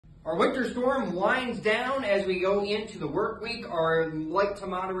Our winter storm winds down as we go into the work week. Our light to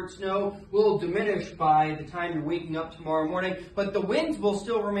moderate snow will diminish by the time you're waking up tomorrow morning, but the winds will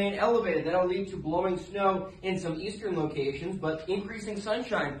still remain elevated. That'll lead to blowing snow in some eastern locations, but increasing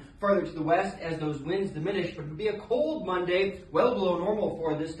sunshine farther to the west as those winds diminish. But it'll be a cold Monday, well below normal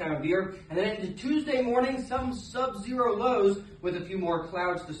for this time of year. And then into Tuesday morning, some sub-zero lows with a few more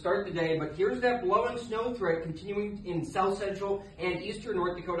clouds to start the day. But here's that blowing snow threat continuing in south central and eastern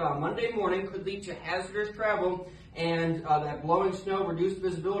North Dakota on Monday morning. Could lead to hazardous travel, and that blowing snow, reduced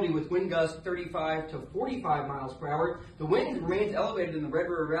visibility with wind gusts 35 to 45 miles per hour. The wind remains elevated in the Red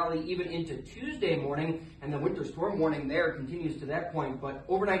River Valley even into Tuesday morning, and the winter storm warning there continues to that point. But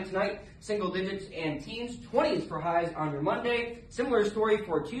overnight tonight, single digits and teens, 20s for highs on your Monday. Similar story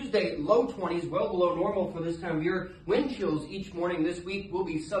for Tuesday, low 20s, well below normal for this time of year. Wind chills each morning this week will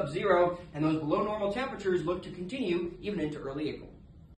be sub-zero, and those below normal temperatures look to continue even into early April.